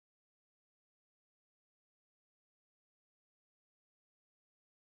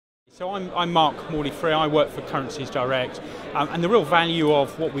So I'm Mark Morley-Free, I work for Currencies Direct, and the real value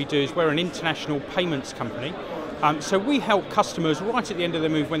of what we do is we're an international payments company. So we help customers right at the end of their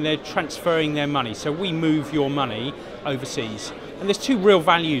move when they're transferring their money. So we move your money overseas. And there's two real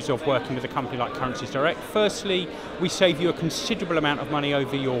values of working with a company like Currencies Direct. Firstly, we save you a considerable amount of money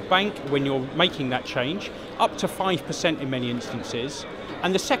over your bank when you're making that change, up to 5% in many instances.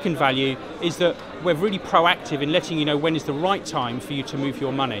 And the second value is that we're really proactive in letting you know when is the right time for you to move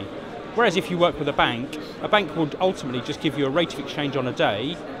your money. Whereas if you work with a bank would ultimately just give you a rate of exchange on a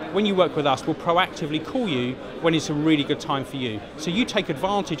day. When you work with us, we'll proactively call you when it's a really good time for you. So you take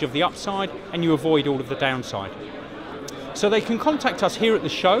advantage of the upside and you avoid all of the downside. So they can contact us here at the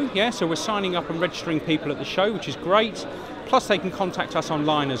show, so we're signing up and registering people at the show, which is great. Plus they can contact us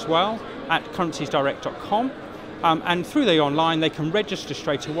online as well at currenciesdirect.com. And through the online, they can register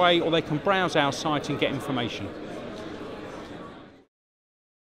straight away or they can browse our site and get information.